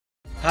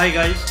Hi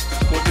guys,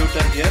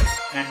 CodeTutor here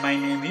and my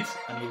name is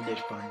Anil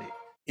Deshpande.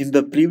 In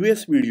the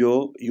previous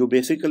video, you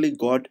basically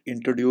got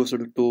introduced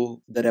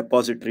to the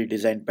repository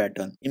design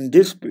pattern. In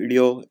this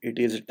video, it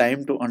is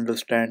time to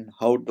understand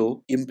how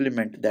to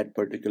implement that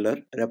particular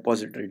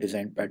repository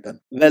design pattern.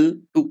 Well,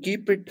 to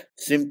keep it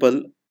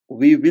simple,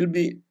 we will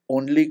be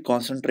only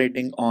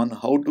concentrating on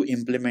how to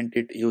implement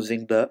it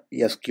using the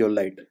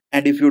SQLite.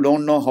 And if you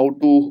don't know how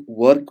to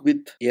work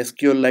with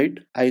SQLite,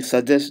 I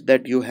suggest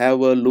that you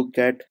have a look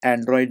at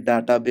Android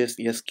database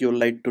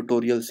SQLite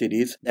tutorial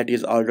series that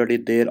is already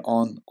there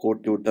on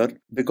CodeTutor,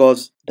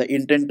 because the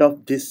intent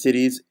of this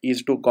series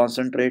is to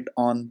concentrate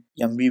on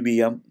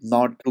MVVM,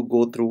 not to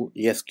go through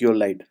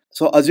SQLite.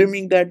 So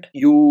assuming that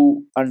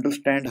you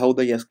understand how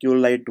the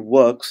SQLite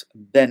works,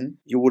 then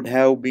you would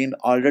have been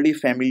already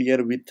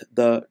familiar with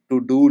the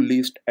to-do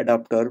list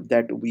adapter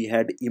that we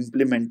had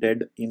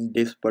implemented in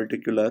this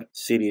particular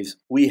series.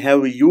 We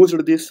have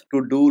used this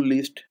to-do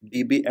list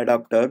DB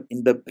adapter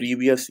in the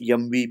previous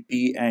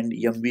MVP and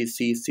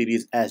MVC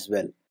series as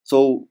well.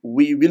 So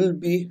we will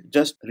be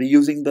just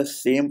reusing the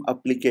same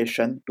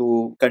application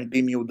to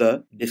continue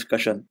the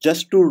discussion.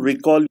 Just to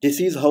recall,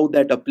 this is how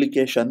that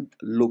application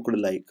looked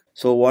like.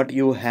 So what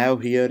you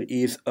have here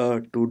is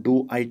a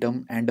to-do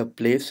item and a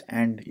place,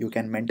 and you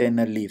can maintain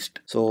a list.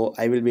 So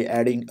I will be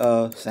adding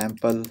a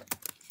sample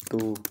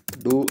to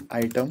do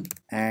item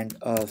and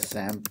a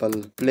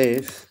sample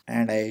place,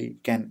 and I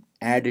can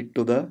add it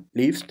to the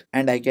list,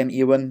 and I can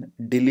even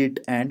delete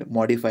and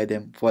modify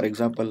them. For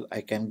example,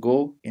 I can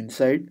go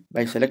inside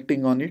by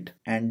selecting on it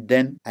and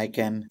then I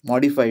can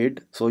modify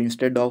it. So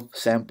instead of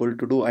sample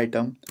to do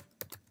item,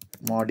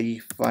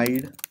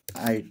 modified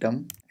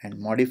item, and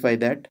modify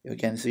that, you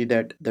can see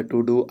that the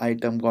to do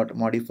item got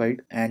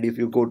modified. And if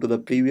you go to the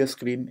previous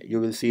screen, you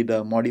will see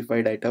the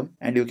modified item,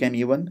 and you can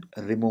even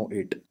remove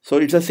it. So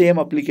it's the same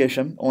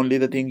application, only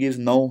the thing is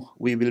now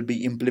we will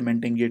be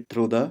implementing it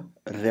through the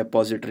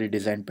repository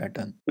design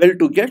pattern. Well,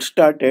 to get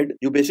started,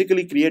 you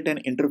basically create an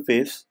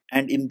interface,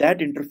 and in that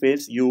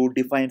interface you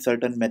define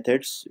certain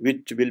methods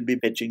which will be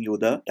fetching you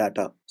the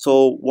data.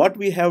 So what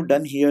we have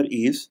done here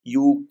is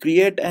you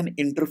create an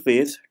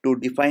interface to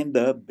define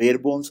the bare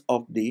bones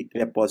of the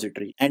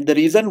repository. And the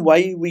reason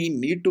why we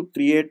need to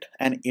create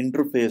an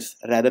interface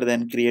rather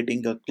than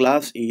creating a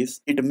class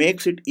is it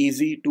makes it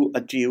easy to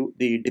achieve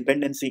the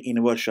dependency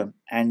inversion,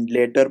 and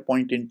later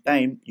point in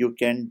time you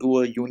can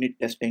do a unit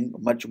testing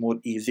much more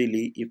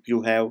easily if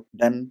you have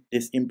done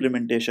this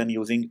implementation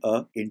using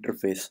a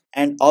interface.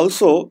 And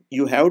also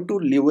you have to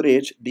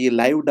leverage the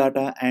live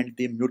data and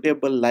the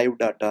mutable live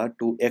data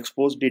to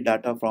expose the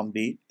data from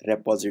the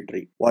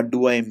repository. What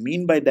do I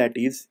mean by that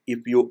is, if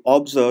you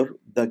observe,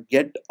 the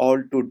get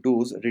all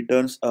to-dos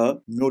returns a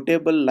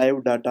mutable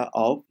live data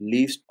of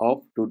list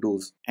of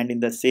to-dos, and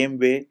in the same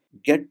way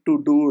get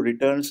to do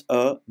returns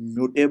a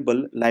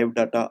mutable live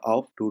data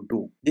of to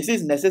do. This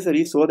is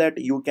necessary so that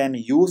you can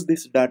use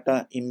this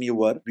data in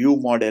your view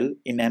model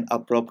in an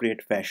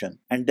appropriate fashion.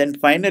 And then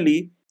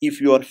finally,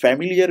 if you are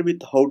familiar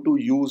with how to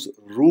use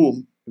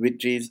Room,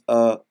 which is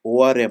a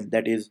ORM,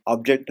 that is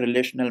Object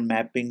Relational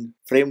Mapping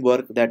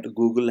framework that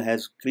Google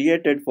has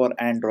created for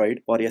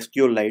Android for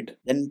SQLite,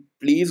 then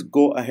please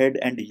go ahead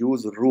and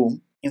use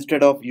Room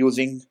instead of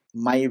using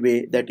my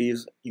way, that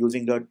is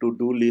using a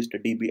to-do list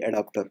DB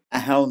adapter. I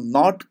have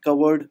not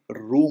covered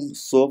Room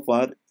so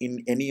far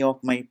in any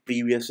of my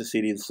previous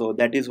series, so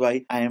that is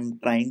why I am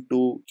trying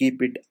to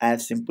keep it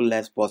as simple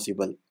as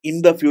possible.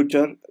 In the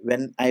future,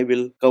 when I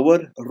will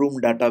cover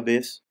Room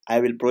database, I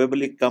will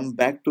probably come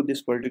back to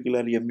this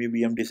particular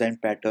MVVM design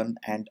pattern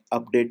and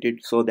update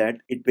it so that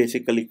it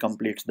basically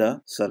completes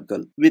the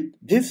circle. With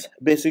this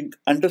basic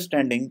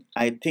understanding,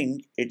 I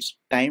think it's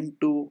time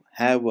to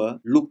have a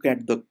look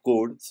at the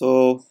code.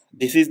 So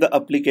this is the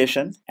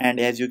application, and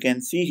as you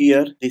can see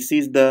here, this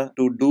is the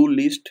to-do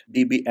list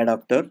DB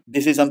adapter.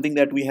 This is something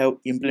that we have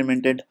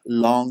implemented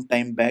long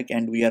time back,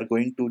 and we are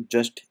going to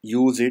just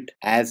use it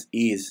as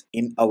is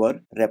in our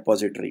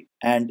repository.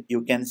 And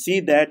you can see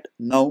that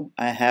now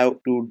I have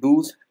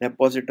to-dos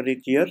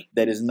repository here.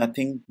 There is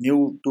nothing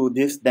new to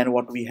this than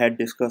what we had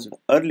discussed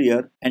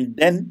earlier. And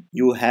then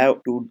you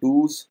have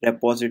to-dos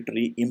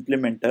repository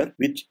implementer,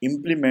 which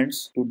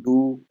implements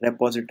to-do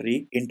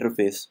repository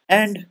interface.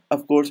 And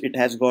of course, it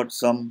has got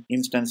some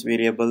instance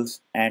variables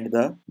and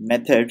the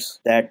methods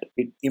that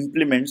it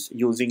implements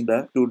using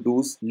the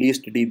to-dos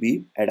list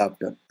DB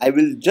adapter. I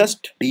will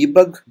just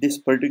debug this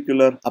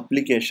particular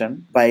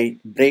application by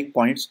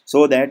breakpoints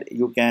so that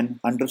you can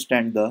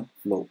understand the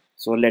flow.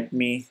 So let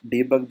me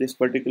debug this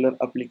particular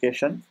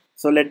application.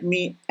 So let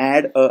me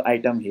add a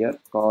item here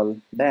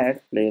called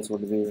that place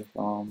would be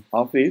from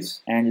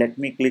office, and let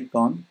me click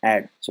on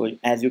add. So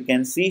as you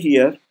can see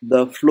here,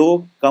 the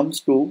flow comes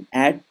to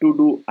add to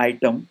do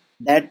item.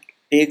 That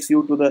takes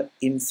you to the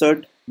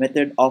insert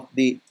method of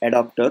the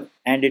adapter,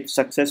 and it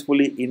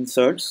successfully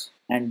inserts.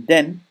 And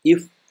then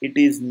if it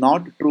is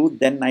not true,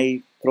 then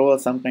I throw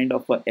some kind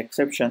of a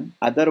exception.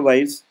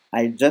 Otherwise,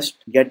 I just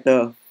get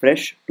a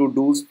fresh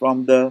to-dos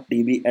from the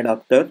DB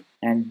adapter,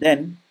 and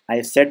then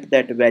I set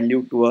that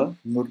value to a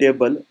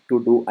mutable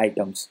to do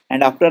items.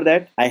 And after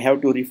that, I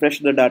have to refresh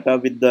the data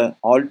with the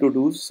all to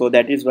dos. So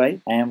that is why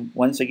I am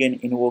once again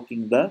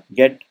invoking the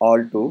get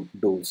all to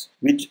dos,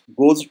 which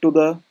goes to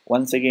the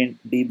once again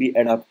DB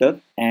adapter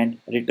and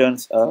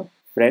returns a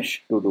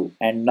fresh to do.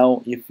 And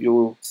now if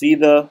you see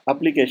the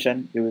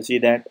application, you will see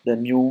that the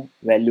new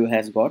value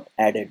has got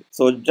added.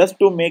 So just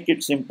to make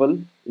it simple,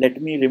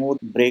 let me remove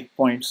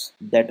breakpoints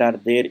that are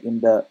there in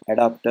the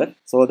adapter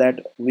so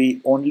that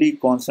we only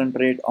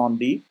concentrate on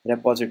the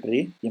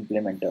repository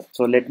implementer.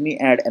 So let me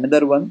add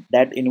another one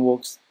that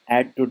invokes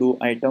add to do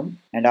item,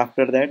 and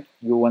after that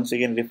you once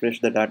again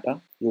refresh the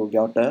data, you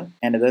got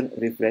another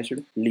refreshed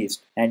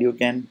list, and you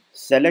can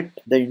select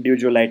the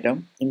individual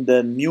item. In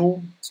the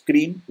new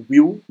screen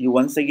view, you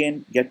once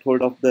again get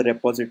hold of the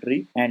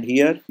repository, and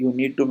here you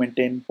need to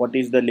maintain what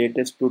is the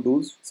latest to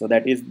dos. So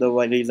that is the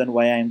reason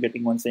why I am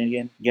getting once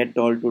again get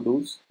all to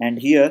dos, and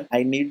here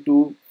I need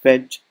to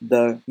fetch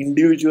the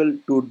individual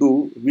to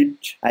do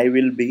which I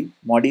will be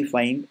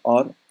modifying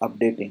or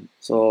updating.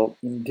 So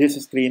in this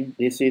screen,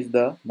 this is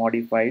the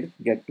modified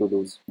get to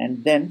dos,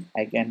 and then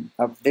I can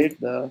update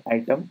the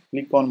item.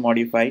 Click on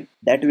modify.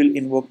 That will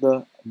invoke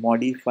the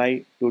modify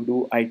to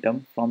do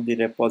item from the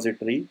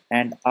repository,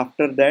 and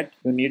after that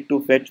you need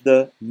to fetch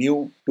the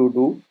new to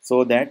do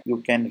so that you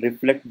can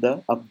reflect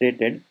the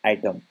updated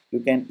item. You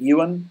can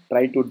even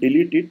try to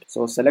delete it.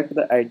 So select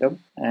the item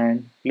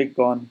and click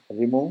on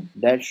remove.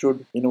 That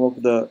should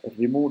invoke the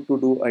remove to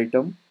do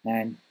item,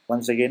 and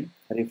once again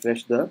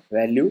refresh the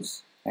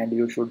values, and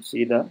you should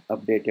see the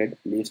updated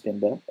list in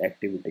the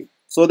activity.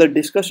 So the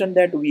discussion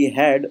that we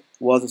had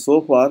was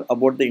so far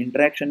about the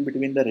interaction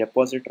between the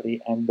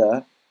repository and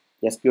the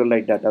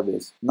SQLite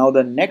database. Now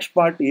the next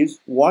part is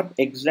what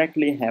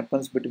exactly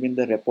happens between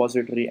the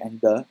repository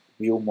and the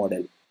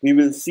ViewModel. We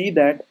will see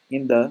that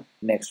in the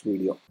next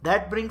video.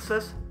 That brings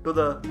us to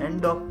the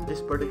end of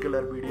this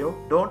particular video.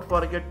 Don't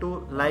forget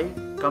to like,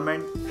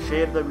 comment,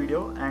 share the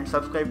video and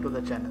subscribe to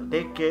the channel.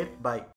 Take care. Bye.